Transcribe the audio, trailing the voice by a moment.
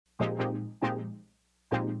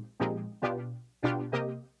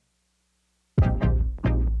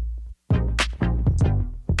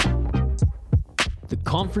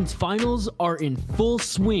conference finals are in full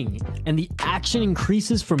swing, and the action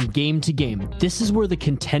increases from game to game. This is where the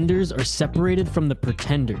contenders are separated from the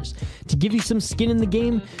pretenders. To give you some skin in the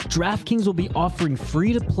game, DraftKings will be offering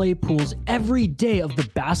free-to-play pools every day of the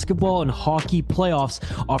basketball and hockey playoffs,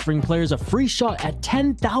 offering players a free shot at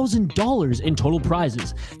 $10,000 in total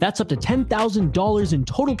prizes. That's up to $10,000 in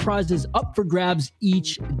total prizes up for grabs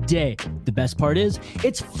each day. The best part is,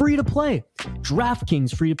 it's free to play.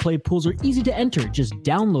 DraftKings free-to-play pools are easy to enter. Just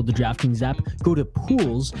download the DraftKings app, go to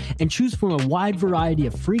Pools, and choose from a wide variety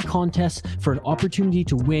of free contests for an opportunity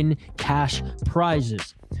to win cash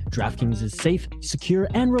prizes. DraftKings is safe, secure,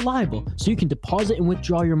 and reliable, so you can deposit and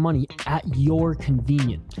withdraw your money at your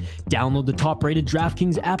convenience. Download the top-rated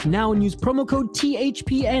DraftKings app now and use promo code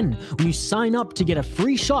THPN when you sign up to get a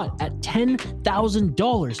free shot at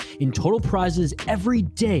 $10,000 in total prizes every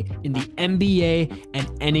day in the NBA and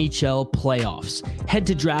NHL playoffs. Head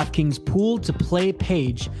to DraftKings Pool to Play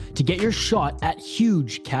page to get your shot at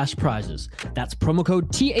huge cash prizes. That's promo code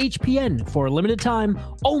THPN for a limited time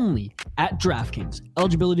only at DraftKings.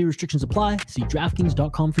 Eligibility restrictions apply. See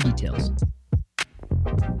DraftKings.com for details.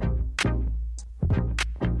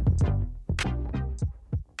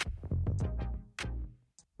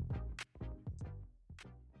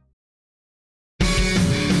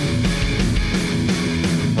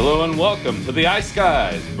 Hello and welcome to the Ice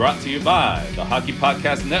Guys, brought to you by the Hockey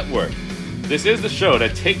Podcast Network. This is the show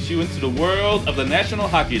that takes you into the world of the National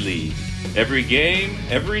Hockey League. Every game,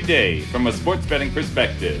 every day, from a sports betting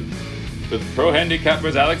perspective. With pro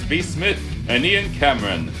handicappers Alex B. Smith and Ian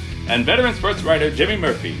Cameron, and veteran sports writer Jimmy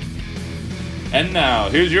Murphy. And now,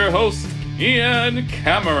 here's your host, Ian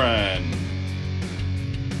Cameron.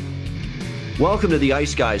 Welcome to the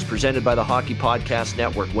Ice Guys, presented by the Hockey Podcast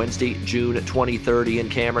Network. Wednesday, June 2030. Ian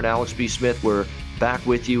Cameron, Alex B. Smith, we're back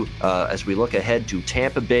with you as we look ahead to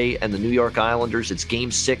Tampa Bay and the New York Islanders. It's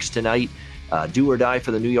Game 6 tonight. Do or die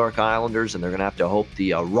for the New York Islanders, and they're going to have to hope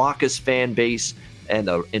the raucous fan base and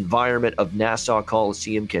the environment of Nassau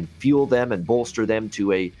Coliseum can fuel them and bolster them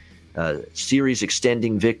to a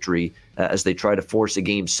series-extending victory as they try to force a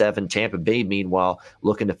Game 7. Tampa Bay, meanwhile,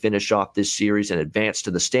 looking to finish off this series and advance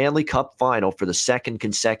to the Stanley Cup Final for the second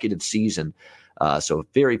consecutive season. So a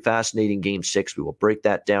very fascinating Game 6. We will break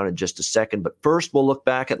that down in just a second. But first, we'll look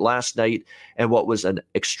back at last night and what was an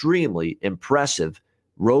extremely impressive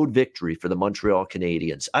road victory for the Montreal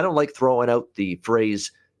Canadiens. I don't like throwing out the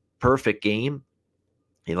phrase perfect game.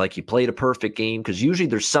 You played a perfect game, because usually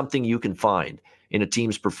there's something you can find in a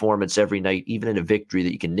team's performance every night, even in a victory,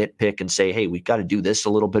 that you can nitpick and say, hey, we've got to do this a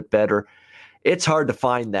little bit better. It's hard to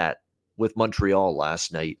find that with Montreal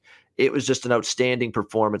last night. It was just an outstanding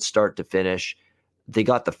performance start to finish. They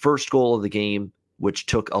got the first goal of the game, which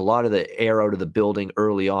took a lot of the air out of the building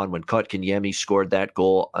early on when Kotkaniemi scored that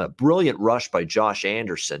goal. A brilliant rush by Josh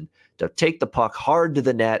Anderson to take the puck hard to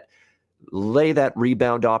the net, lay that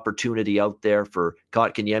rebound opportunity out there for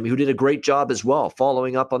Kotkaniemi, who did a great job as well,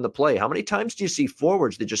 following up on the play. How many times do you see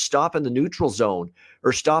forwards that just stop in the neutral zone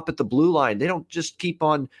or stop at the blue line? They don't just keep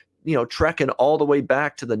on, trekking all the way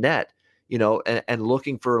back to the net, and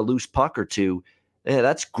looking for a loose puck or two. Yeah,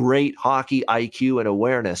 that's great hockey IQ and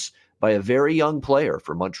awareness by a very young player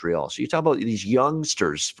for Montreal. So you talk about these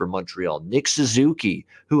youngsters for Montreal. Nick Suzuki,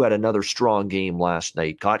 who had another strong game last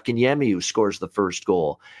night. Kotkaniemi, who scores the first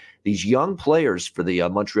goal. These young players for the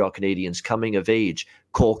Montreal Canadiens coming of age.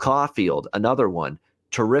 Cole Caulfield, another one.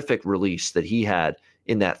 Terrific release that he had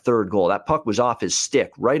in that third goal. That puck was off his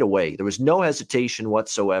stick right away. There was no hesitation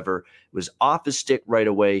whatsoever. It was off his stick right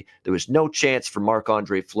away. There was no chance for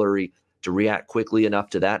Marc-Andre Fleury to react quickly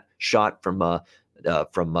enough to that shot from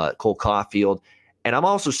Cole Caulfield. And I'm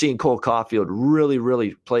also seeing Cole Caulfield really,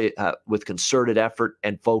 really play with concerted effort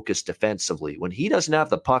and focus defensively. When he doesn't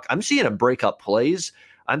have the puck, I'm seeing him break up plays.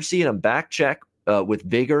 I'm seeing him back check with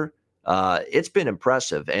vigor. It's been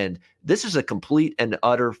impressive. And this is a complete and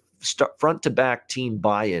utter front-to-back team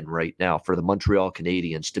buy-in right now for the Montreal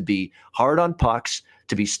Canadiens, to be hard on pucks,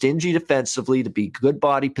 to be stingy defensively, to be good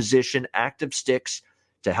body position, active sticks,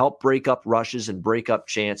 to help break up rushes and break up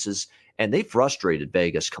chances. And they frustrated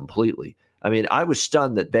Vegas completely. I mean, I was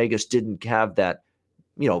stunned that Vegas didn't have that,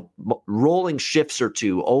 rolling shifts or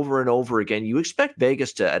two over and over again. You expect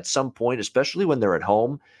Vegas to, at some point, especially when they're at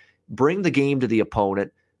home, bring the game to the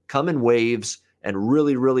opponent, come in waves, and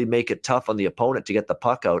really, really make it tough on the opponent to get the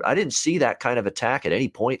puck out. I didn't see that kind of attack at any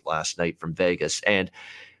point last night from Vegas. And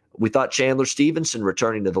we thought Chandler Stevenson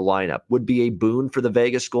returning to the lineup would be a boon for the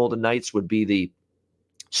Vegas Golden Knights, would be the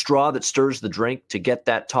straw that stirs the drink to get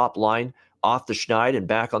that top line off the schneid and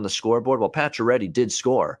back on the scoreboard. Well, Pacioretty did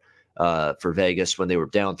score for Vegas when they were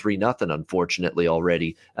down 3-0, unfortunately,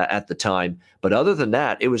 already at the time. But other than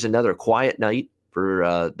that, it was another quiet night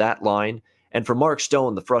for that line. And for Mark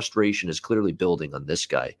Stone, the frustration is clearly building on this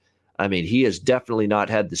guy. I mean, he has definitely not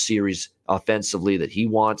had the series offensively that he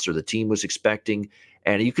wants or the team was expecting.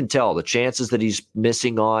 And you can tell the chances that he's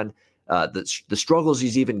missing on, the struggles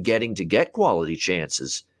he's even getting to get quality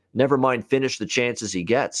chances, never mind finish the chances he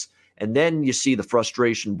gets. And then you see the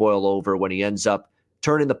frustration boil over when he ends up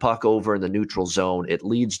turning the puck over in the neutral zone. It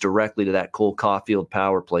leads directly to that Cole Caulfield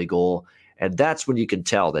power play goal. And that's when you can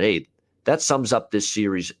tell that, hey, that sums up this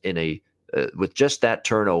series in with just that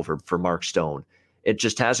turnover for Mark Stone. It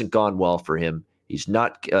just hasn't gone well for him. He's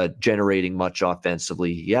not generating much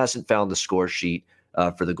offensively. He hasn't found the score sheet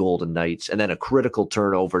for the Golden Knights. And then a critical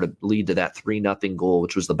turnover to lead to that 3-0 goal,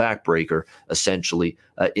 which was the backbreaker, essentially,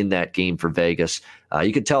 in that game for Vegas.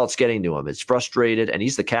 You can tell it's getting to him. It's frustrated, and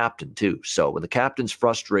he's the captain, too. So when the captain's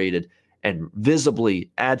frustrated and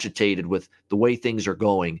visibly agitated with the way things are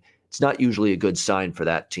going, it's not usually a good sign for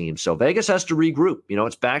that team. So Vegas has to regroup.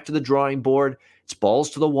 It's back to the drawing board. It's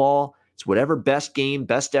balls to the wall. It's whatever best game,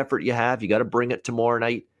 best effort you have. You got to bring it tomorrow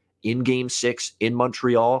night in Game 6 in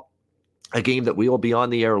Montreal, a game that we will be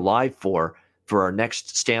on the air live for our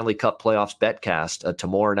next Stanley Cup Playoffs betcast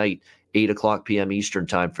tomorrow night, 8:00 p.m. Eastern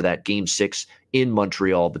time for that Game 6 in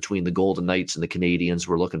Montreal between the Golden Knights and the Canadiens.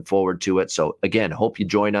 We're looking forward to it. So again, hope you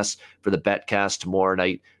join us for the betcast tomorrow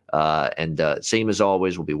night. And same as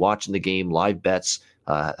always, we'll be watching the game, live bets,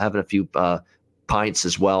 having a few pints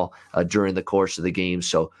as well during the course of the game.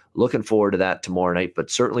 So looking forward to that tomorrow night.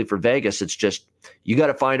 But certainly for Vegas, it's just you got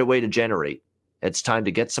to find a way to generate. It's time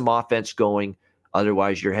to get some offense going.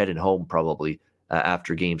 Otherwise, you're heading home probably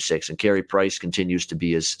after Game 6. And Carey Price continues to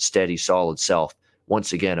be his steady, solid self.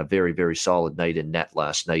 Once again, a very, very solid night in net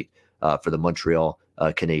last night for the Montreal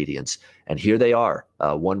Canadiens. And here they are,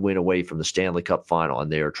 one win away from the Stanley Cup final.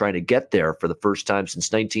 And they are trying to get there for the first time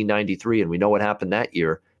since 1993. And we know what happened that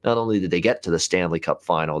year. Not only did they get to the Stanley Cup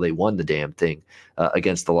final, they won the damn thing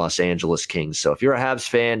against the Los Angeles Kings. So if you're a Habs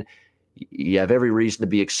fan, you have every reason to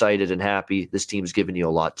be excited and happy. This team's given you a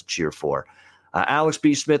lot to cheer for. Alex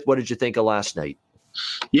B. Smith, what did you think of last night?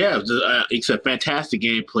 Yeah, it's a fantastic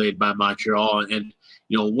game played by Montreal. And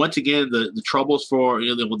once again, the troubles for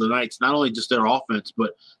the Knights, not only just their offense,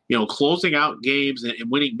 but closing out games and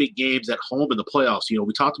winning big games at home in the playoffs.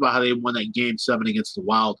 We talked about how they won that Game 7 against the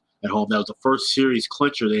Wild at home. That was the first series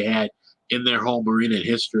clincher they had in their home arena in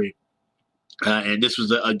history. And this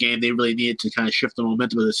was a game they really needed to kind of shift the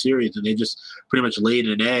momentum of the series, and they just pretty much laid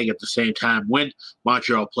an egg at the same time when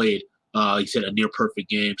Montreal played, he said, a near-perfect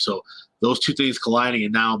game. So those two things colliding,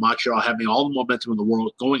 and now Montreal having all the momentum in the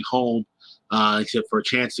world, going home, except for a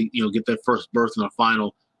chance to get their first berth in the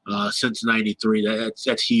final since '93.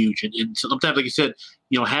 That's huge. And sometimes, like you said,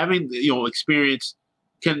 having experience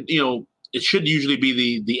can it should usually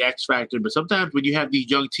be the X factor, but sometimes when you have these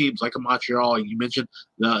young teams like a Montreal, you mentioned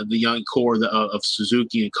the young core of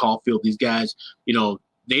Suzuki and Caulfield, these guys,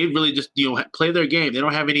 they really just play their game. They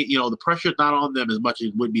don't have any the pressure's not on them as much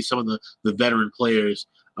as would be some of the veteran players.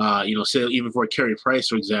 Say even for Carey Price,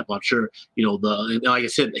 for example, I'm sure and like I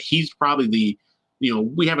said, he's probably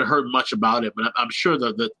we haven't heard much about it, but I'm sure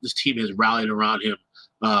that this team has rallied around him.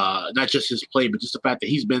 Not just his play, but just the fact that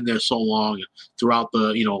he's been there so long and throughout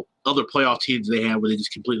the other playoff teams they had where they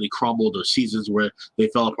just completely crumbled, or seasons where they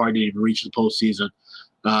fell apart, didn't even reach the postseason.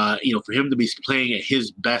 For him to be playing at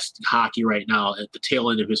his best hockey right now at the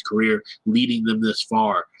tail end of his career, leading them this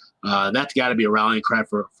far, that's got to be a rallying cry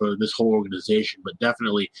for this whole organization. But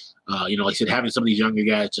definitely, like I said, having some of these younger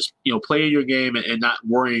guys just play your game and not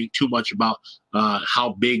worrying too much about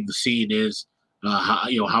how big the scene is.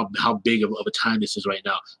 How big of a time this is right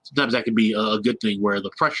now. Sometimes that can be a good thing, where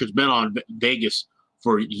the pressure's been on Vegas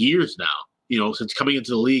for years now. Since coming into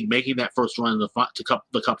the league, making that first run in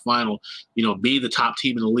the cup final, being the top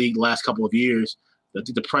team in the league the last couple of years. I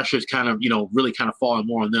think the pressure is kind of really kind of falling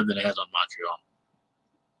more on them than it has on Montreal.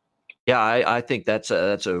 Yeah, I think that's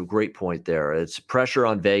a great point there. It's pressure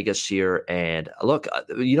on Vegas here, and look,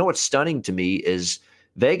 what's stunning to me is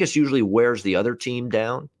Vegas usually wears the other team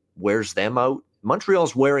down, wears them out.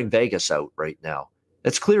 Montreal's wearing Vegas out right now.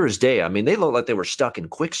 It's clear as day. I mean, they look like they were stuck in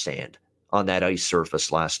quicksand on that ice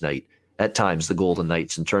surface last night. At times, the Golden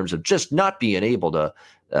Knights, in terms of just not being able to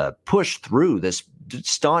push through this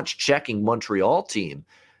staunch checking Montreal team,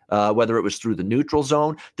 whether it was through the neutral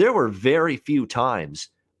zone. There were very few times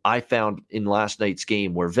I found in last night's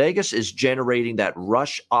game where Vegas is generating that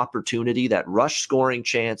rush opportunity, that rush scoring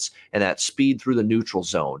chance, and that speed through the neutral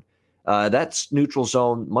zone. That's neutral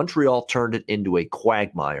zone. Montreal turned it into a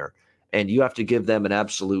quagmire, and you have to give them an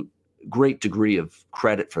absolute great degree of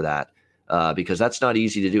credit for that. Because that's not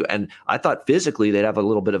easy to do. And I thought physically they'd have a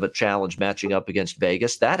little bit of a challenge matching up against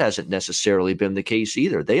Vegas. That hasn't necessarily been the case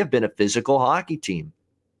either. They have been a physical hockey team.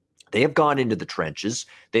 They have gone into the trenches.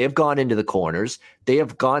 They have gone into the corners. They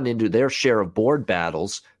have gone into their share of board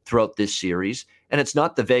battles throughout this series. And it's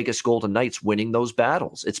not the Vegas Golden Knights winning those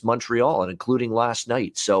battles. It's Montreal, and including last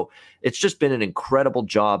night. So it's just been an incredible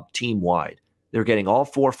job team-wide. They're getting all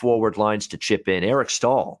 4 forward lines to chip in. Eric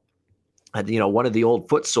Staal, one of the old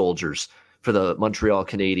foot soldiers for the Montreal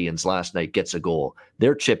Canadiens last night, gets a goal.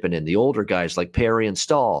 They're chipping in. The older guys like Perry and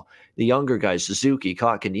Stahl, the younger guys, Suzuki,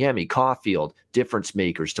 Kotkaniemi, Caulfield, difference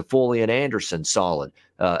makers, Toffoli and Anderson, solid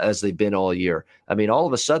as they've been all year. I mean, all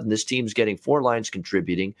of a sudden, this team's getting 4 lines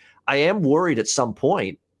contributing. I am worried at some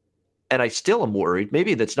point, and I still am worried,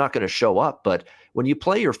 maybe that's not going to show up, but when you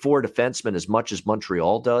play your 4 defensemen as much as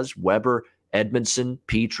Montreal does, Weber, Edmondson,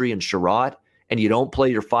 Petrie, and Sherratt, and you don't play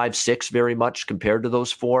your 5-6 very much compared to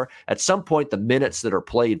those 4, at some point, the minutes that are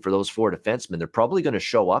played for those 4 defensemen, they're probably going to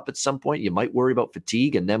show up at some point. You might worry about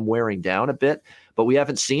fatigue and them wearing down a bit, but we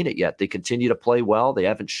haven't seen it yet. They continue to play well. They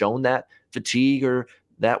haven't shown that fatigue or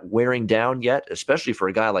that wearing down yet, especially for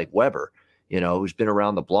a guy like Weber, who's been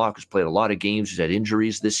around the block, who's played a lot of games, who's had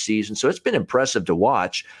injuries this season. So it's been impressive to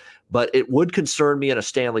watch, but it would concern me in a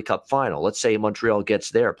Stanley Cup final. Let's say Montreal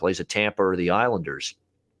gets there, plays a Tampa or the Islanders,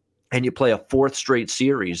 and you play a 4th straight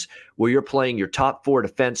series where you're playing your top 4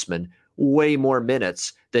 defensemen way more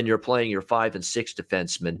minutes than you're playing your 5 and 6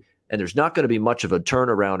 defensemen, and there's not going to be much of a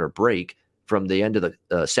turnaround or break from the end of the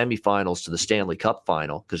semifinals to the Stanley Cup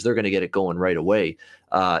final, because they're going to get it going right away.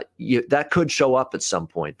 That could show up at some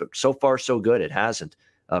point, but so far so good. It hasn't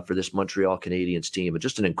for this Montreal Canadiens team.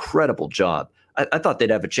 Just an incredible job. I thought they'd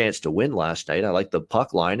have a chance to win last night. I liked the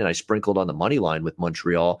puck line, and I sprinkled on the money line with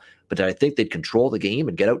Montreal, but did I think they'd control the game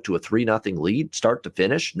and get out to a 3-0 lead, start to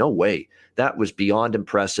finish? No way. That was beyond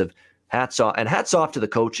impressive. Hats off to the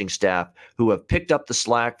coaching staff who have picked up the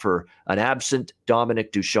slack for an absent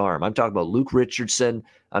Dominic Ducharme. I'm talking about Luke Richardson.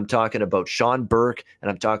 I'm talking about Sean Burke, and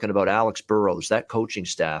I'm talking about Alex Burrows, that coaching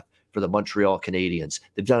staff for the Montreal Canadiens.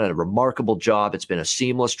 They've done a remarkable job. It's been a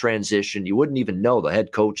seamless transition. You wouldn't even know the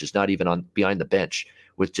head coach is not even on behind the bench.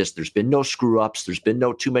 There's been no screw ups. There's been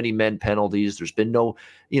no too many men penalties. There's been no,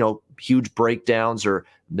 huge breakdowns or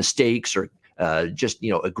mistakes or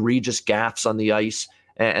egregious gaffes on the ice.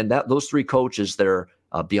 And those 3 coaches that are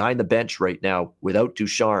behind the bench right now without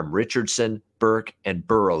Ducharme, Richardson, Burke, and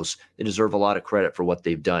Burrows, they deserve a lot of credit for what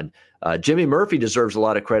they've done. Jimmy Murphy deserves a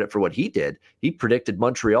lot of credit for what he did. He predicted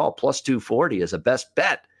Montreal plus 240 as a best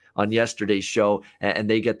bet on yesterday's show, and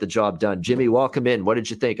they get the job done. Jimmy, welcome in. What did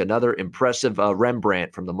you think? Another impressive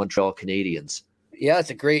Rembrandt from the Montreal Canadiens. Yeah, it's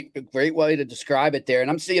a great way to describe it there.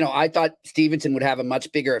 And I thought Stevenson would have a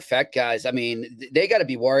much bigger effect, guys. I mean, they got to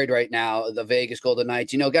be worried right now, the Vegas Golden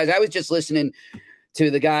Knights. Guys, I was just listening to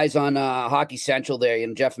the guys on Hockey Central there,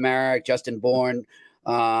 Jeff Marek, Justin Bourne,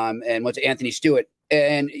 and Anthony Stewart.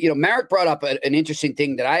 And, Marek brought up an interesting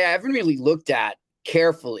thing that I haven't really looked at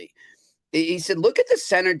carefully. He said, look at the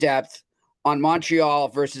center depth on Montreal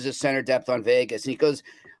versus the center depth on Vegas. And he goes,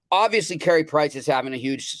 obviously, Carey Price is having a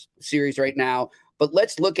huge series right now, but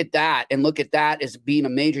let's look at that and look at that as being a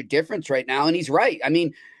major difference right now. And he's right. I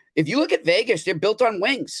mean, if you look at Vegas, they're built on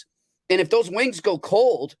wings. And if those wings go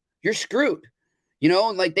cold, you're screwed.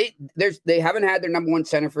 They haven't had their number 1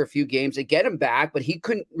 center for a few games. They get him back, but he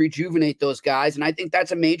couldn't rejuvenate those guys. And I think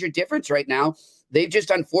that's a major difference right now. They've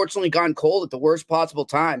just unfortunately gone cold at the worst possible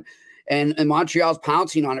time. And Montreal's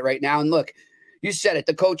pouncing on it right now. And look, you said it,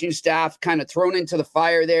 the coaching staff kind of thrown into the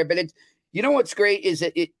fire there. But what's great is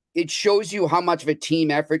that it shows you how much of a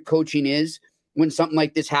team effort coaching is when something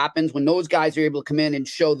like this happens, when those guys are able to come in and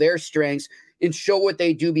show their strengths and show what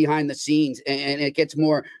they do behind the scenes, and it gets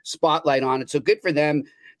more spotlight on it. So good for them.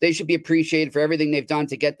 They should be appreciated for everything they've done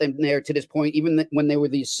to get them there to this point, even when they were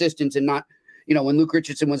the assistants and not, when Luke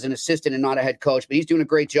Richardson was an assistant and not a head coach. But he's doing a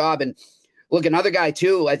great job. And look, another guy,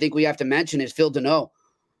 too, I think we have to mention is Phil Deneau.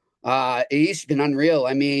 He's been unreal.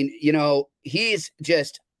 I mean, he's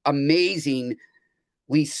just amazingly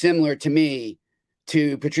similar to me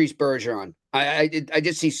to Patrice Bergeron. I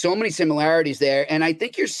just see so many similarities there. And I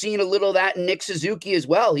think you're seeing a little of that in Nick Suzuki as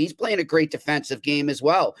well. He's playing a great defensive game as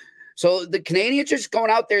well. So the Canadiens are just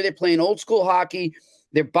going out there. They're playing old school hockey.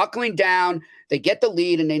 They're buckling down. They get the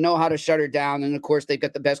lead and they know how to shut her down. And of course, they've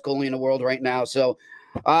got the best goalie in the world right now. So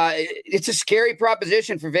it's a scary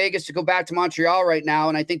proposition for Vegas to go back to Montreal right now.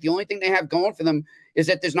 And I think the only thing they have going for them is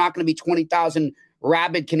that there's not going to be 20,000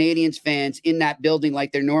 rabid Canadiens fans in that building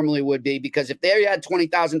like there normally would be, because if they had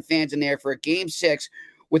 20,000 fans in there for a game 6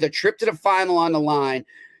 with a trip to the final on the line,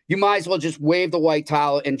 you might as well just wave the white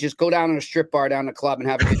towel and just go down to a strip bar down the club and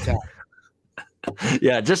have a good time.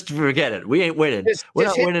 Yeah, just forget it. We ain't winning. We're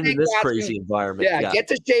not winning in this crazy environment. Yeah, get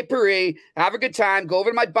to Chez Paree, have a good time, go over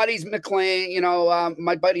to my buddies McLean,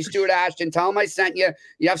 my buddy Stuart Ashton, tell him I sent you.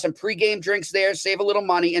 You have some pregame drinks there, save a little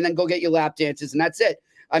money, and then go get your lap dances, and that's it.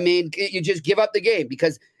 I mean, you just give up the game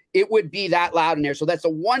because it would be that loud in there. So that's the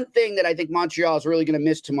one thing that I think Montreal is really going to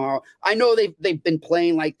miss tomorrow. I know they've been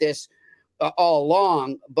playing like this all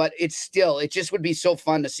along, but it just would be so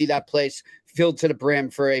fun to see that place filled to the brim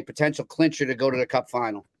for a potential clincher to go to the Cup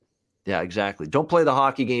final. Yeah, exactly. Don't play the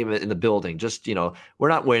hockey game in the building. Just, we're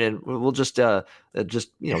not winning. We'll just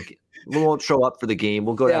we won't show up for the game.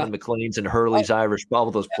 We'll go down to McLean's and Hurley's Irish, all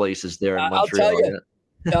those places there in Montreal.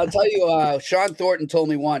 I'll tell you, Sean Thornton told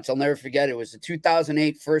me once, I'll never forget it, was the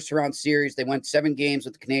 2008 first round series. They went 7 games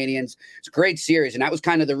with the Canadiens. It's a great series. And that was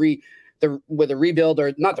kind of the rebuild,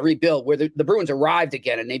 or not the rebuild, where the Bruins arrived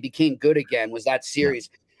again and they became good again, was that series.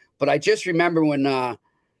 Yeah. But I just remember when,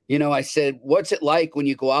 I said, what's it like when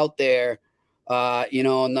you go out there,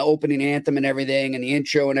 and the opening anthem and everything and the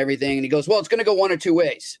intro and everything. And he goes, well, it's going to go one or two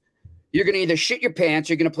ways. You're going to either shit your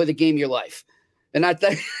pants, or you're going to play the game of your life. And I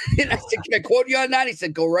said, can I quote you on that? He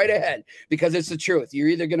said, go right ahead, because it's the truth. You're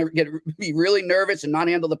either going to be really nervous and not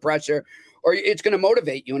handle the pressure, or it's going to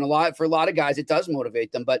motivate you. And for a lot of guys, it does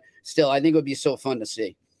motivate them. But still, I think it would be so fun to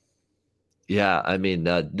see. Yeah, I mean,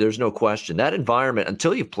 there's no question. That environment,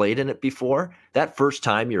 until you've played in it before, that first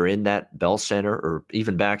time you're in that Bell Center, or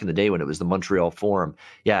even back in the day when it was the Montreal Forum,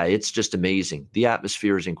 yeah, it's just amazing. The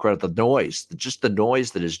atmosphere is incredible. The noise, just the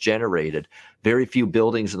noise that is generated. Very few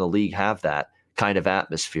buildings in the league have that kind of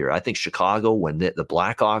atmosphere. I think Chicago, when the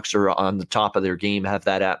Blackhawks are on the top of their game, have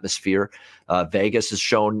that atmosphere. Vegas has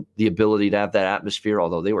shown the ability to have that atmosphere,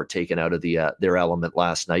 although they were taken out of their element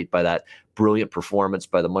last night by that brilliant performance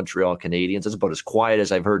by the Montreal Canadiens. It's about as quiet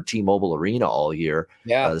as I've heard T-Mobile Arena all year.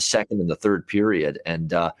 Yeah, the second and the third period. And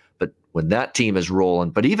but when that team is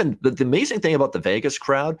rolling, but even the amazing thing about the Vegas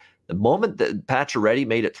crowd, the moment that Pacioretty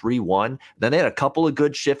made it 3-1, then they had a couple of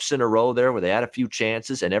good shifts in a row there where they had a few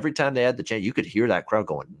chances, and every time they had the chance, you could hear that crowd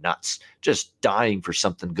going nuts, just dying for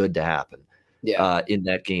something good to happen in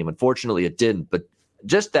that game. Unfortunately, it didn't, but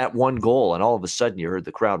just that one goal, and all of a sudden you heard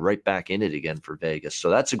the crowd right back in it again for Vegas. So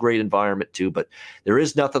that's a great environment too, but there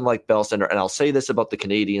is nothing like Bell Center. And I'll say this about the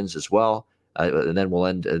Canadiens as well. And then we'll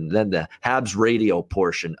end, and then the Habs radio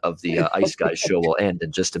portion of the Ice Guys show will end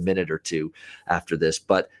in just a minute or two after this.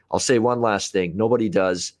 But I'll say one last thing. Nobody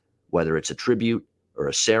does, whether it's a tribute or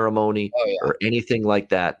a ceremony or anything like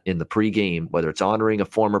that in the pregame, whether it's honoring a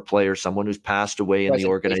former player, someone who's passed away in the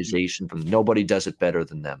organization, nobody does it better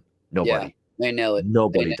than them. Nobody. Yeah. They nail it.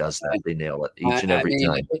 Nobody does that. They nail it each and every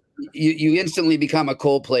time. You instantly become a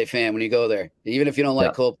Coldplay fan when you go there. Even if you don't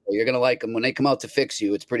like Coldplay, you're going to like them. When they come out to fix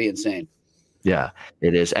you, it's pretty insane. Yeah,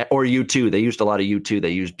 it is. Or U2. They used a lot of U2.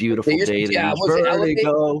 They used Beautiful Day. They used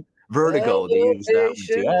Vertigo. They used that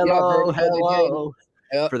one too. Hello.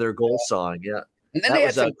 For their goal song. Yeah. And then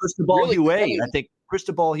that was Cristobal Huet. I think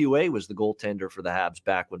Cristobal Huet was the goaltender for the Habs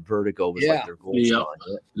back when Vertigo was like their goal song.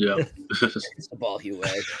 Yeah. Cristobal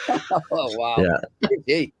Huet. Oh, wow.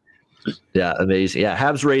 Yeah. Yeah, amazing. Yeah,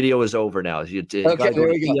 Habs radio is over now. You got to go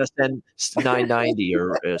to PSN 990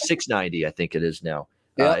 or 690, I think it is now.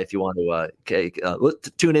 If you want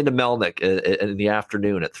to tune into Melnick in the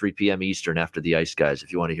afternoon at 3 p.m. Eastern after the Ice Guys,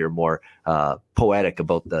 if you want to hear more poetic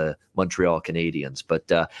about the Montreal Canadiens.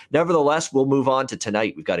 But nevertheless, we'll move on to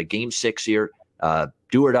tonight. We've got a Game 6 here.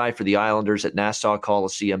 Do or die for the Islanders at Nassau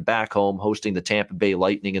Coliseum, back home, hosting the Tampa Bay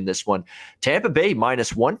Lightning in this one. Tampa Bay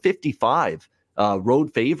minus 155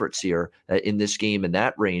 road favorites here in this game in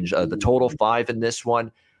that range. The total 5 in this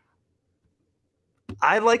one.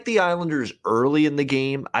 I like the Islanders early in the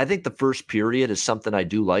game. I think the first period is something I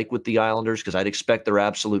do like with the Islanders because I'd expect their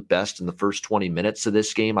absolute best in the first 20 minutes of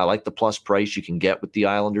this game. I like the plus price you can get with the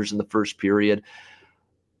Islanders in the first period.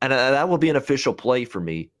 And that will be an official play for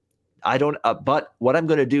me. I don't, but what I'm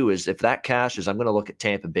going to do is if that cashes, I'm going to look at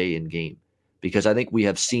Tampa Bay in game because I think we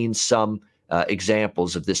have seen some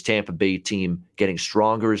examples of this Tampa Bay team getting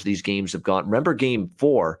stronger as these games have gone. Remember game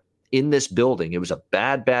 4 in this building, it was a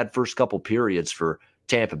bad first couple periods for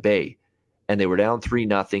Tampa Bay, and they were down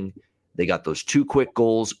 3-0. They got those 2 quick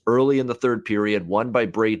goals early in the third period, one by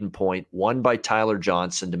Braden Point, one by Tyler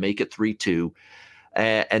Johnson to make it 3-2.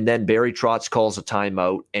 And then Barry Trotz calls a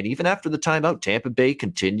timeout. And even after the timeout, Tampa Bay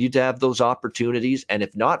continued to have those opportunities. And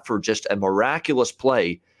if not for just a miraculous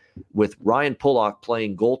play with Ryan Pulock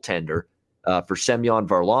playing goaltender for Semyon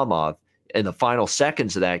Varlamov in the final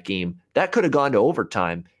seconds of that game, that could have gone to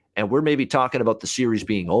overtime. And we're maybe talking about the series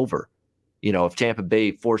being over if Tampa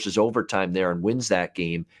Bay forces overtime there and wins that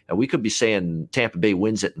game, and we could be saying Tampa Bay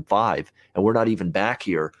wins it in 5, and we're not even back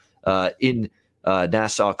here in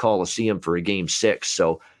Nassau Coliseum for a game 6.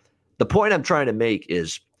 So the point I'm trying to make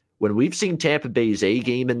is when we've seen Tampa Bay's A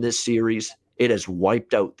game in this series, it has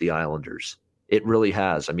wiped out the Islanders. It really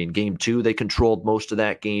has. I mean, game 2, they controlled most of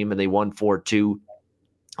that game and they won 4-2.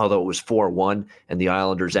 Although it was 4-1, and the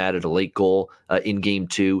Islanders added a late goal in game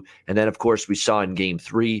 2. And then, of course, we saw in game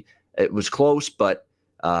 3, it was close, but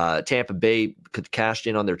Tampa Bay could cash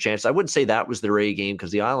in on their chance. I wouldn't say that was their A game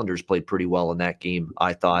because the Islanders played pretty well in that game,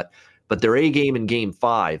 I thought. But their A game in game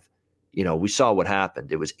 5, we saw what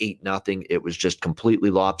happened. It was 8-0. It was just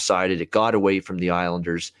completely lopsided. It got away from the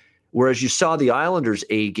Islanders. Whereas you saw the Islanders'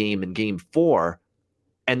 A game in game 4,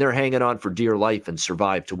 and they're hanging on for dear life and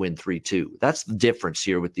survived to win 3-2. That's the difference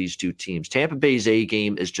here with these two teams. Tampa Bay's A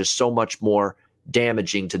game is just so much more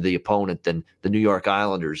damaging to the opponent than the New York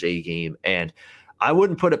Islanders' A game. And I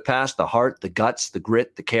wouldn't put it past the heart, the guts, the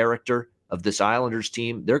grit, the character of this Islanders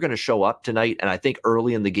team. They're going to show up tonight, and I think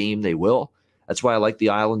early in the game they will. That's why I like the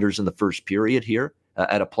Islanders in the first period here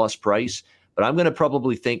at a plus price. But I'm going to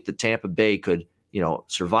probably think that Tampa Bay could,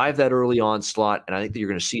 survive that early onslaught, and I think that you're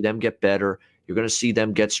going to see them get better. You're going to see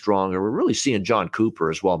them get stronger. We're really seeing John Cooper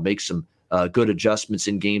as well make some good adjustments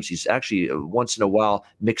in games. He's actually once in a while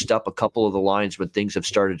mixed up a couple of the lines when things have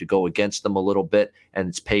started to go against them a little bit, and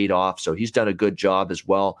it's paid off. So he's done a good job as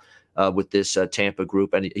well with this Tampa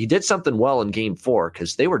group. And he did something well in game 4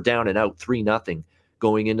 because they were down and out 3-0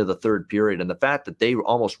 going into the third period. And the fact that they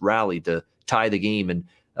almost rallied to tie the game and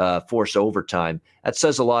force overtime, that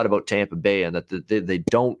says a lot about Tampa Bay, and that they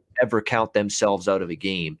don't ever count themselves out of a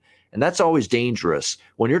game. And that's always dangerous.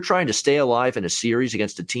 When you're trying to stay alive in a series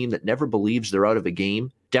against a team that never believes they're out of a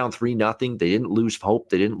game, down 3-0, they didn't lose hope,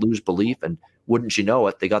 they didn't lose belief, and wouldn't you know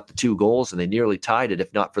it, they got the 2 goals and they nearly tied it,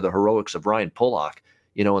 if not for the heroics of Ryan Pulock,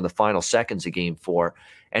 in the final seconds of game 4.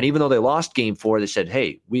 And even though they lost game 4, they said,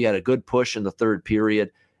 hey, we had a good push in the third period,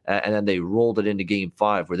 and then they rolled it into game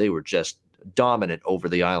 5 where they were just dominant over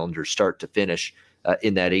the Islanders start to finish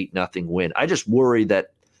in that 8-0 win. I just worry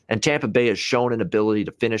that. And Tampa Bay has shown an ability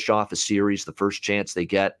to finish off a series the first chance they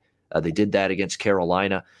get. They did that against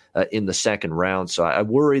Carolina in the second round. So I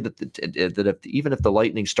worry that even if the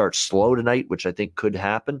Lightning start slow tonight, which I think could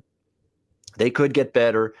happen, they could get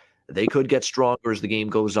better. They could get stronger as the game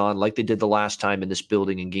goes on, like they did the last time in this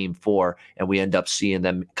building in game 4, and we end up seeing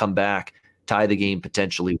them come back, tie the game,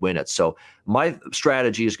 potentially win it. So my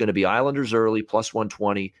strategy is going to be Islanders early, plus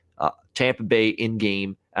 120, Tampa Bay in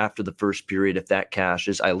game after the first period. If that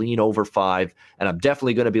cashes, I lean over 5, and I'm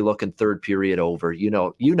definitely going to be looking third period over. You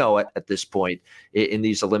know it at this point in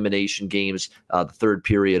these elimination games. The third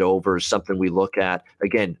period over is something we look at.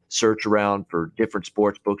 Again, search around for different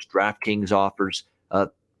sports books. DraftKings offers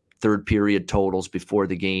third period totals before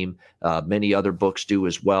the game. Many other books do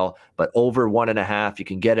as well. But over 1.5, you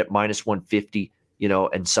can get it minus 150.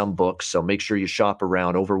 And some books. So make sure you shop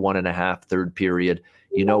around. Over 1.5 third period.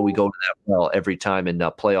 We go to that well every time in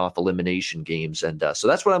playoff elimination games. And so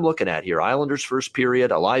that's what I'm looking at here. Islanders first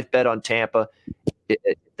period, a live bet on Tampa.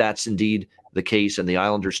 That's indeed the case. And the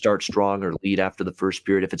Islanders start strong or lead after the first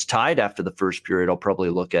period. If it's tied after the first period, I'll probably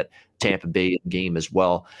look at Tampa Bay game as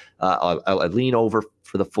well. I lean over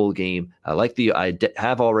for the full game. I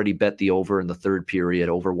have already bet the over in the third period,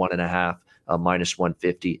 over 1.5. Minus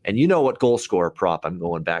 150. And what goal scorer prop I'm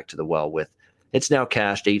going back to the well with. It's now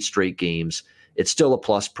cashed 8 straight games. It's still a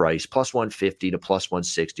plus price, plus 150 to plus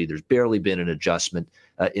 160. There's barely been an adjustment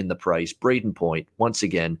in the price. Braden Point, once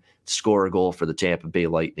again, score a goal for the Tampa Bay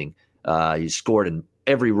Lightning. He's scored in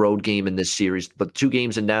every road game in this series, but 2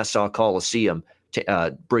 games in Nassau Coliseum,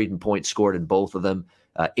 Braden Point scored in both of them.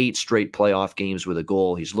 8 straight playoff games with a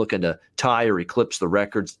goal. He's looking to tie or eclipse the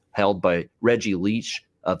records held by Reggie Leach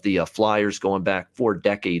of the Flyers going back 4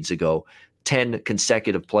 decades ago. 10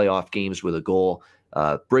 consecutive playoff games with a goal.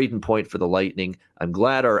 Braden Point for the Lightning. I'm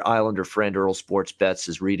glad our Islander friend Earl Sports Bets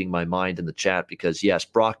is reading my mind in the chat because, yes,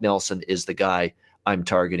 Brock Nelson is the guy I'm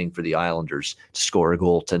targeting for the Islanders to score a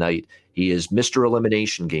goal tonight. He is Mr.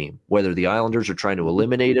 Elimination Game. Whether the Islanders are trying to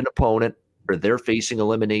eliminate an opponent or they're facing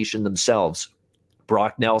elimination themselves,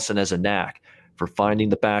 Brock Nelson has a knack for finding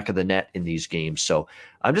the back of the net in these games. So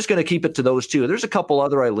I'm just going to keep it to those 2. There's a couple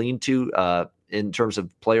other I lean to in terms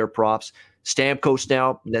of player props. Stamkos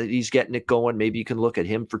now that he's getting it going, maybe you can look at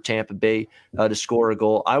him for Tampa Bay to score a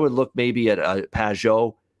goal. I would look maybe at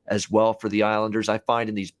Pajot as well for the Islanders. I find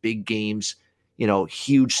in these big games,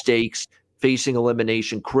 huge stakes, facing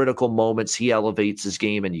elimination, critical moments, he elevates his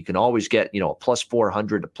game, and you can always get, a plus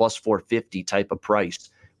 400 to plus 450 type of price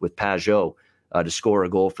with Pajot. to score a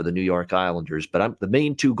goal for the New York Islanders. But the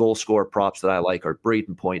main 2 goal scorer props that I like are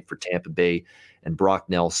Brayden Point for Tampa Bay and Brock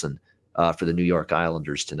Nelson for the New York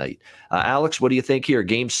Islanders tonight. Alex, what do you think here?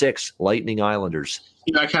 Game 6, Lightning Islanders.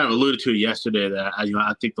 I kind of alluded to it yesterday that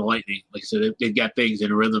I think the Lightning, like I said, they've got things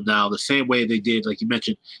in rhythm now, the same way they did, like you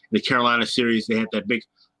mentioned, in the Carolina series. They had that big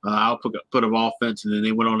output of offense, and then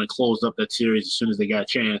they went on and closed up that series as soon as they got a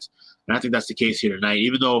chance. And I think that's the case here tonight.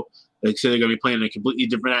 Even though, like I said, they're going to be playing in a completely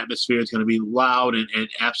different atmosphere, it's going to be loud and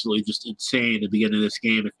absolutely just insane at the beginning of this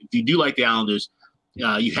game. If you do like the Islanders,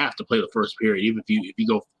 you have to play the first period, even if you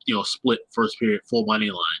go split first period full money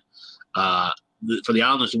line. For the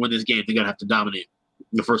Islanders to win this game, they're going to have to dominate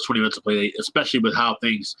the first 20 minutes of play, especially with how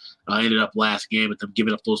things ended up last game with them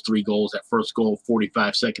giving up those 3 goals. That first goal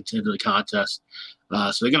 45 seconds into the contest.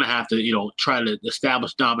 So they're going to have to try to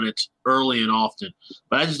establish dominance early and often.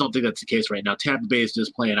 But I just don't think that's the case right now. Tampa Bay is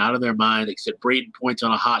just playing out of their mind. Like I said, Brayden Point's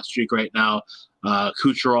on a hot streak right now.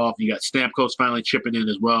 Kucherov, you got Stamkos finally chipping in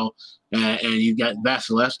as well. And you've got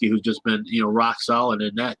Vasilevsky, who's just been rock solid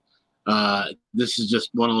in net. This is just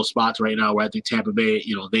one of those spots right now where I think Tampa Bay,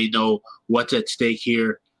 they know what's at stake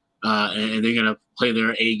here, and they're going to play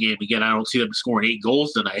their A game. Again, I don't see them scoring 8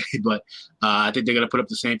 goals tonight, but I think they're going to put up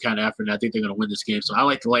the same kind of effort, and I think they're going to win this game. So I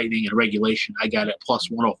like the Lightning in regulation. I got it plus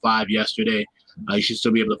 105 yesterday. You should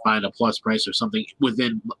still be able to find a plus price or something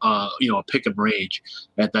within, a pick 'em range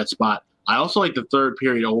at that spot. I also like the third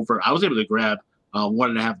period over. I was able to grab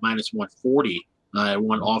 1.5 minus 140 at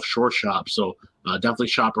one offshore shop. So definitely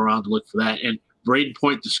shop around to look for that. And Brayden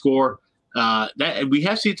Point to score. That we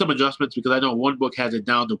have seen some adjustments because I know one book has it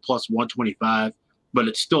down to plus 125, but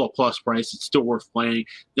it's still a plus price. It's still worth playing.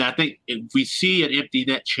 And I think if we see an empty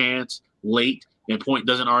net chance late and Point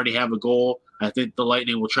doesn't already have a goal, I think the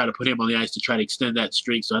Lightning will try to put him on the ice to try to extend that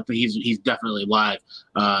streak. So I think he's definitely live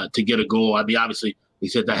to get a goal. I mean, obviously, he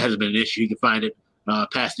said that hasn't been an issue. You can find it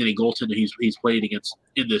past any goaltender he's played against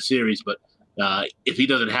in this series. But if he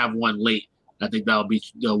doesn't have one late, I think that'll be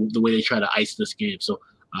the way they try to ice this game. So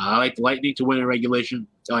I like the Lightning to win in regulation.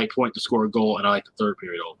 I like Point to score a goal, and I like the third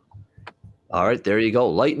period over. All right, there you go.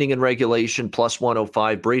 Lightning in regulation, plus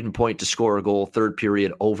 105. Brayden Point to score a goal, third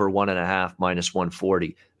period over 1.5, minus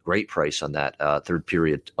 140. Great price on that third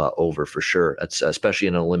period over for sure. That's especially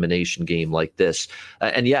in an elimination game like this.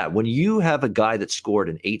 And yeah, when you have a guy that scored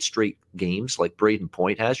in 8 straight games like Brayden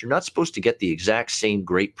Point has, you're not supposed to get the exact same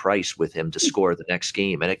great price with him to score the next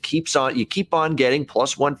game. And it keeps on, you keep on getting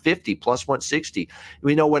plus 150, plus 160.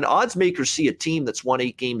 When odds makers see a team that's won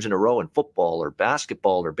 8 games in a row in football or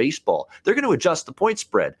basketball or baseball, they're going to adjust the point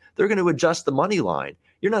spread. They're going to adjust the money line.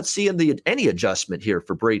 You're not seeing any adjustment here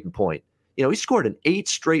for Brayden Point. He scored in 8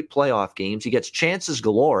 straight playoff games. He gets chances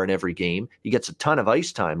galore in every game. He gets a ton of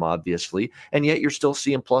ice time, obviously, and yet you're still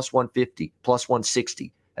seeing plus 150, plus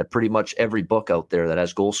 160 at pretty much every book out there that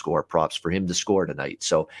has goal scorer props for him to score tonight.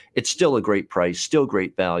 So it's still a great price, still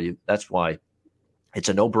great value. That's why it's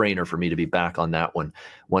a no-brainer for me to be back on that one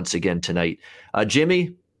once again tonight.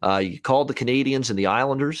 Jimmy, you called the Canadiens and the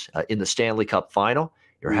Islanders in the Stanley Cup final.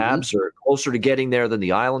 Your Habs are closer to getting there than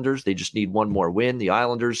the Islanders. They just need one more win. The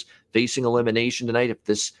Islanders facing elimination tonight. If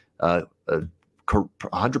this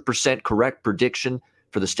 100% correct prediction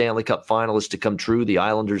for the Stanley Cup final is to come true, the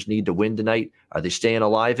Islanders need to win tonight. Are they staying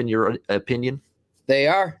alive in your opinion? They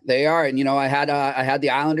are. And, I had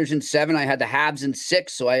the Islanders in 7. I had the Habs in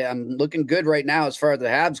 6. So I'm looking good right now as far as the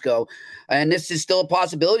Habs go. And this is still a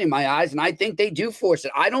possibility in my eyes. And I think they do force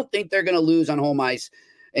it. I don't think they're going to lose on home ice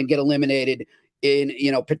and get eliminated in,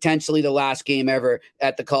 potentially the last game ever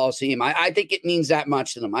at the Coliseum. I think it means that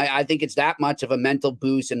much to them. I think it's that much of a mental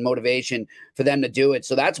boost and motivation for them to do it.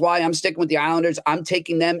 So that's why I'm sticking with the Islanders. I'm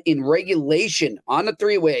taking them in regulation on the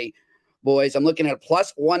 3-way, boys. I'm looking at a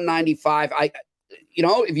plus 195. If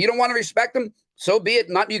you don't want to respect them, so be it.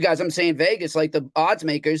 Not you guys. I'm saying Vegas, like the odds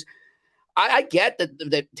makers. I get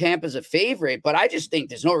that Tampa's a favorite, but I just think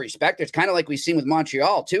there's no respect. It's kind of like we've seen with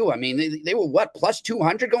Montreal, too. I mean, they were, plus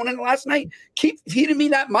 200 going into last night? Keep feeding me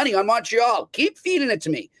that money on Montreal. Keep feeding it to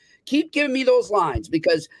me. Keep giving me those lines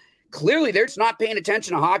because clearly they're just not paying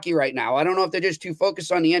attention to hockey right now. I don't know if they're just too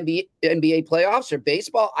focused on the NBA playoffs or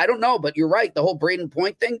baseball. I don't know, but you're right. The whole Brayden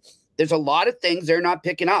Point thing, there's a lot of things they're not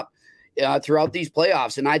picking up throughout these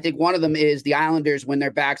playoffs. And I think one of them is the Islanders when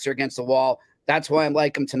their backs are against the wall. That's why I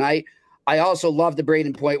like them tonight. I also love the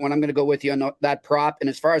Brayden Point when I'm going to go with you on that prop. And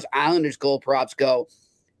as far as Islanders goal props go,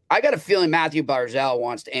 I got a feeling Matthew Barzal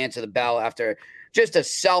wants to answer the bell after just a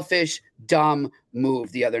selfish, dumb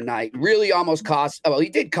move the other night. Really almost he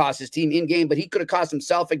did cost his team in game, but he could have cost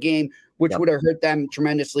himself a game, which would have hurt them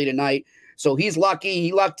tremendously tonight. So he's lucky.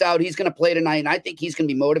 He lucked out. He's going to play tonight, and I think he's going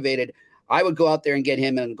to be motivated. I would go out there and get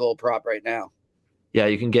him in a goal prop right now. Yeah,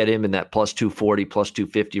 you can get him in that plus 240, plus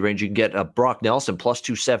 250 range. You can get Brock Nelson plus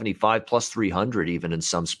 275, plus 300 even in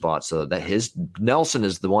some spots. So that his Nelson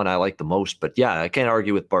is the one I like the most. But yeah, I can't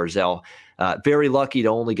argue with Barzal. Very lucky to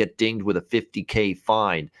only get dinged with a $50K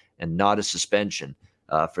fine and not a suspension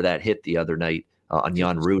for that hit the other night on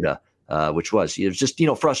Jan Ruda. Which was just,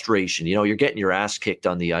 frustration. You're getting your ass kicked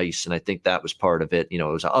on the ice, and I think that was part of it. It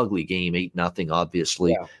was an ugly game, 8-0,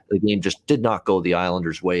 obviously. Yeah. The game just did not go the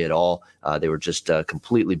Islanders' way at all. They were just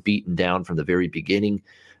completely beaten down from the very beginning,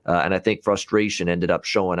 and I think frustration ended up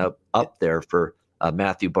showing up there for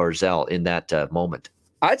Matthew Barzal in that moment.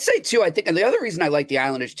 I'd say, too, I think, and the other reason I like the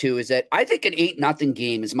Islanders, too, is that I think an 8-0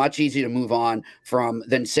 game is much easier to move on from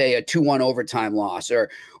than, say, a 2-1 overtime loss or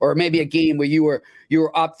maybe a game where you were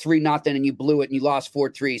up 3-0 and you blew it and you lost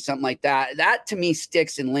 4-3, something like that. That, to me,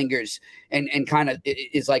 sticks and lingers and kind of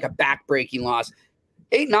is like a back-breaking loss.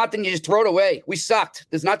 8-0, you just throw it away. We sucked.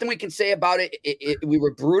 There's nothing we can say about it. We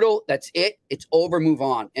were brutal. That's it. It's over. Move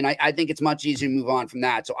on. And I think it's much easier to move on from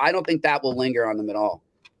that. So I don't think that will linger on them at all.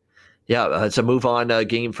 Yeah, it's a move-on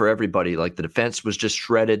game for everybody. Like the defense was just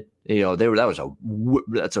shredded. That's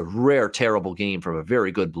a rare, terrible game from a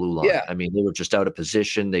very good blue line. Yeah. I mean, they were just out of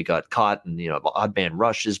position. They got caught in odd man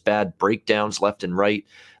rushes, bad breakdowns left and right.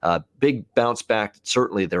 Big bounce back.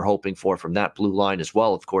 Certainly, they're hoping for from that blue line as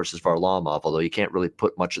well. Of course, is Varlamov. Although you can't really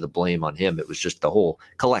put much of the blame on him. It was just the whole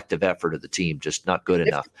collective effort of the team, just not good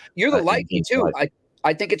enough. You're the Lightning too.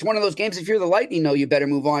 I think it's one of those games. If you're the Lightning, you better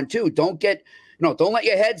move on too. Don't let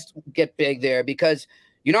your heads get big there because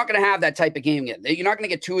you're not going to have that type of game again. You're not going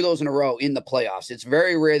to get two of those in a row in the playoffs. It's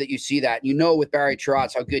very rare that you see that. With Barry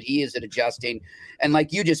Trotz, how good he is at adjusting. And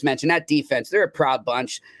like you just mentioned, that defense, they're a proud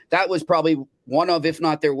bunch. That was probably one of, if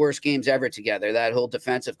not their worst games ever together, that whole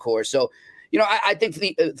defensive core. So, I think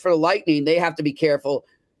for the Lightning, they have to be careful.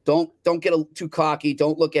 Don't get too cocky.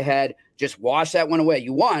 Don't look ahead. Just wash that one away.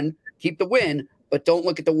 You won. Keep the win. But don't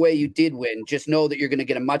look at the way you did win. Just know that you're going to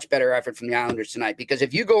get a much better effort from the Islanders tonight. Because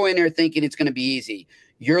if you go in there thinking it's going to be easy,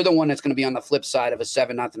 you're the one that's going to be on the flip side of a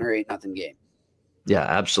 7-0 or 8-0 game. Yeah,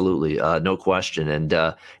 absolutely. No question. And,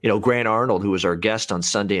 Grant Arnold, who was our guest on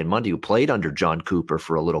Sunday and Monday, who played under John Cooper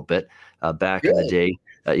for a little bit back in the day.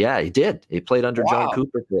 Yeah, he did. He played under John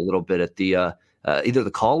Cooper for a little bit at the either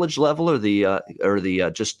the college level or the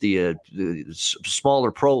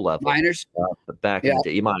smaller pro level. Minors. Back in the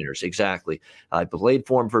day, minors, exactly. I played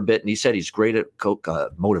for him for a bit, and he said he's great at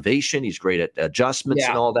motivation. He's great at adjustments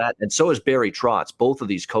and all that. And so is Barry Trotz. Both of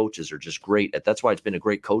these coaches are just great. That's why it's been a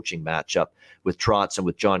great coaching matchup with Trotz and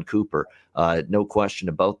with John Cooper. No question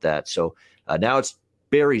about that. So now it's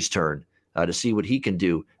Barry's turn to see what he can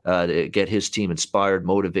do to get his team inspired,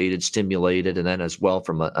 motivated, stimulated, and then as well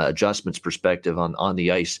from an adjustments perspective on the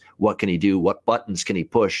ice, what can he do? What buttons can he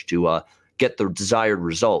push to get the desired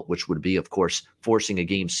result, which would be, of course, forcing a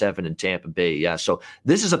Game 7 in Tampa Bay. Yeah, so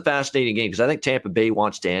this is a fascinating game because I think Tampa Bay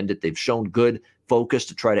wants to end it. They've shown good focus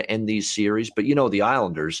to try to end these series, but the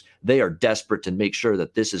Islanders, they are desperate to make sure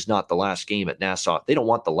that this is not the last game at Nassau. They don't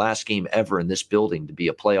want the last game ever in this building to be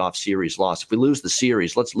a playoff series loss. If we lose the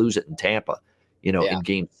series, let's lose it in Tampa, in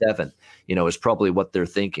Game 7, is probably what they're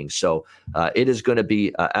thinking. So it is going to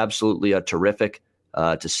be absolutely terrific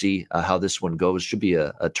to see how this one goes. Should be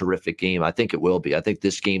a terrific game. I think it will be. I think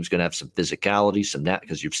this game's going to have some physicality,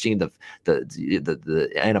 because you've seen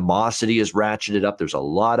the animosity is ratcheted up. There's a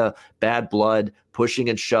lot of bad blood, pushing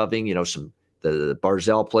and shoving. The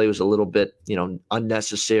Barzal play was a little bit,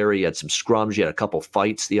 unnecessary. You had some scrums. You had a couple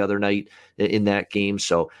fights the other night in that game.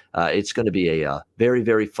 So it's going to be a very,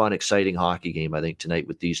 very fun, exciting hockey game, I think, tonight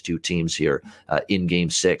with these two teams here in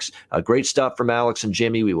Game 6. Great stuff from Alex and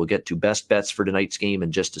Jimmy. We will get to best bets for tonight's game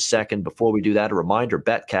in just a second. Before we do that, a reminder,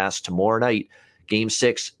 BetCast tomorrow night, Game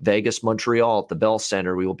 6, Vegas, Montreal at the Bell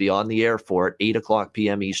Center. We will be on the air for it, 8 o'clock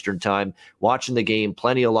p.m. Eastern time, watching the game,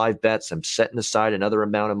 plenty of live bets. I'm setting aside another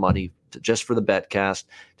amount of money just for the BetCast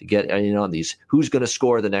to get on these who's going to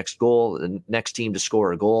score the next goal, the next team to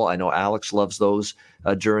score a goal. I know Alex loves those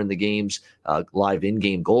during the games, live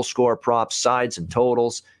in-game goal score props, sides and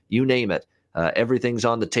totals, you name it. Everything's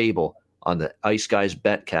on the table on the Ice Guys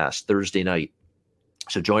BetCast Thursday night.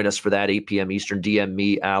 So join us for that, 8 p.m. Eastern. DM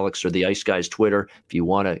me, Alex, or the Ice Guys Twitter if you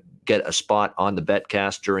want to get a spot on the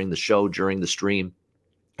BetCast during the show, during the stream.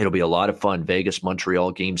 It'll be a lot of fun. Vegas,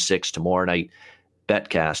 Montreal, Game 6 tomorrow night.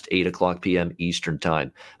 BetCast, 8 o'clock p.m. Eastern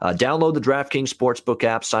time. Download the DraftKings Sportsbook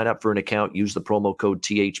app, sign up for an account, use the promo code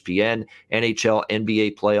THPN. NHL,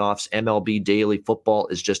 NBA playoffs, MLB daily football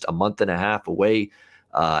is just a month and a half away.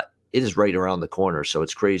 It is right around the corner, so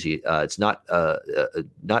it's crazy. It's not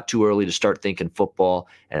too early to start thinking football,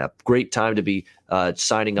 and a great time to be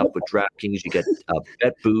signing up with DraftKings. You get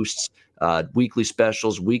bet boosts, weekly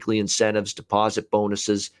specials, weekly incentives, deposit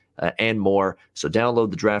bonuses, and more. So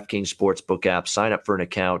download the DraftKings Sportsbook app, sign up for an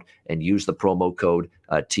account, and use the promo code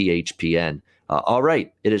THPN. All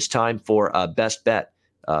right, it is time for best bet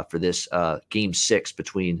for this Game 6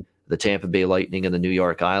 between the Tampa Bay Lightning and the New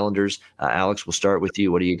York Islanders. Alex, we'll start with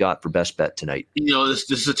you. What do you got for best bet tonight? This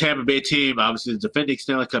is a Tampa Bay team, obviously the defending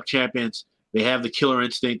Stanley Cup champions. They have the killer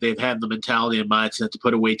instinct. They've had the mentality and mindset to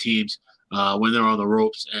put away teams when they're on the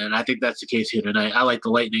ropes, and I think that's the case here tonight. I like the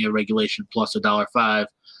Lightning in regulation plus $1.05.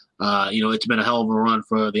 It's been a hell of a run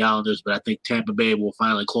for the Islanders, but I think Tampa Bay will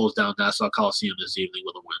finally close down Nassau Coliseum this evening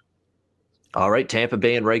with a win. All right, Tampa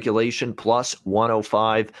Bay in regulation plus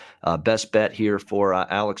 105. Best bet here for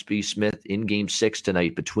Alex B. Smith in Game 6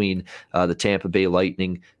 tonight between the Tampa Bay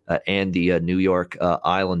Lightning and the New York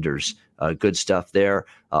Islanders. Good stuff there.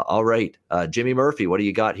 All right, Jimmy Murphy, what do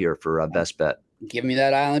you got here for best bet? Give me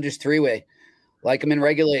that Islanders three-way. Like them in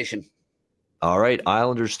regulation. All right,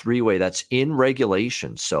 Islanders three-way. That's in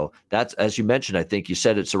regulation. So that's, as you mentioned, I think you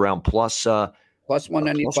said it's around plus 195. Plus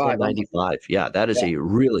 195. Yeah, that is a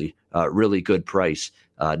really, really good price.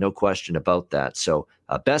 No question about that. So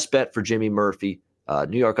best bet for Jimmy Murphy,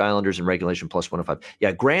 New York Islanders in regulation plus 105.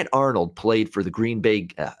 Yeah, Grant Arnold played for the Green Bay.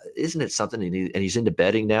 Isn't it something? And he's into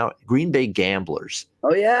betting now. Green Bay Gamblers.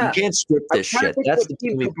 Oh, yeah. You can't strip this shit. That's the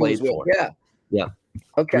team he played for. Yeah.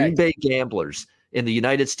 Okay. Green Bay Gamblers in the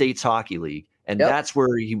United States Hockey League. And that's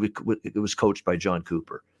where it was coached by John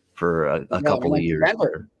Cooper for a couple of years.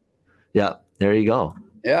 Yeah, there you go.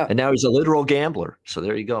 Yeah. And now he's a literal gambler. So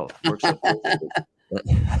there you go. Works out.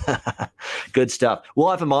 Good stuff. We'll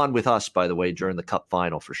have him on with us, by the way, during the Cup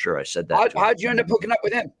final for sure. I said that. How'd you end up hooking up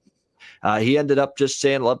with him? He ended up just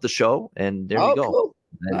saying, love the show. And there you go. Cool.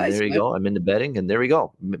 And nice, there you go. I'm into betting. And there we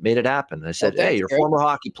go. Made it happen. I said, hey, you're a former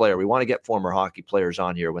hockey player. We want to get former hockey players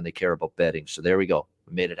on here when they care about betting. So there we go.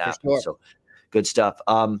 We made it happen. Sure. So good stuff.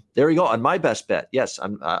 There we go. On my best bet. Yes.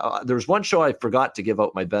 There was one show I forgot to give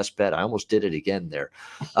out my best bet. I almost did it again there.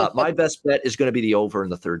 My best bet is going to be the over in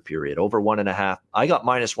the third period, over 1.5. I got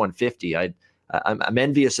minus 150. I'm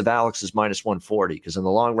envious of Alex's minus 140 because in the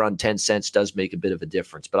long run, 10 cents does make a bit of a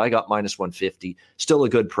difference, but I got minus 150, still a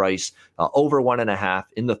good price, over 1.5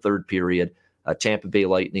 in the third period. Tampa Bay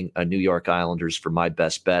Lightning, New York Islanders for my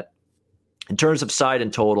best bet. In terms of side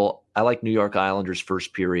and total, I like New York Islanders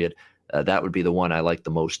first period. That would be the one I like the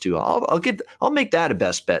most too. I'll make that a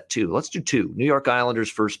best bet too. Let's do 2. New York Islanders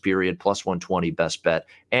first period plus 120 best bet,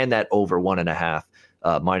 and that over 1.5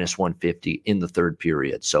 minus 150 in the third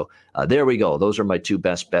period. So there we go. Those are my 2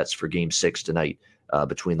 best bets for Game 6 tonight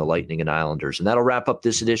between the Lightning and Islanders. And that'll wrap up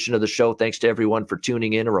this edition of the show. Thanks to everyone for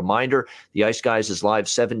tuning in. A reminder: the Ice Guys is live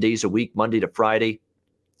 7 days a week, Monday to Friday,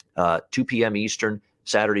 2 p.m. Eastern.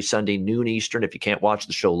 Saturday, Sunday, noon Eastern. If you can't watch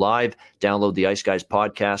the show live, download the Ice Guys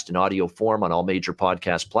podcast in audio form on all major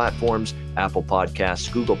podcast platforms: Apple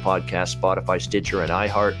Podcasts, Google Podcasts, Spotify, Stitcher, and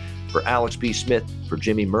iHeart. For Alex B. Smith, for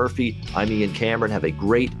Jimmy Murphy, I'm Ian Cameron. Have a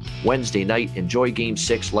great Wednesday night. Enjoy Game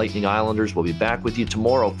 6, Lightning Islanders. We'll be back with you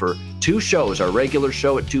tomorrow for 2 shows, our regular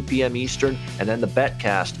show at 2 p.m. Eastern, and then the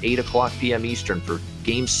Betcast, 8 o'clock p.m. Eastern for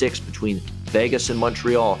Game 6 between Vegas and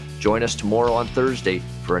Montreal. Join us tomorrow on Thursday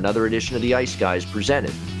for another edition of the Ice Guys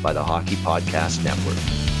presented by the Hockey Podcast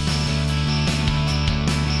Network.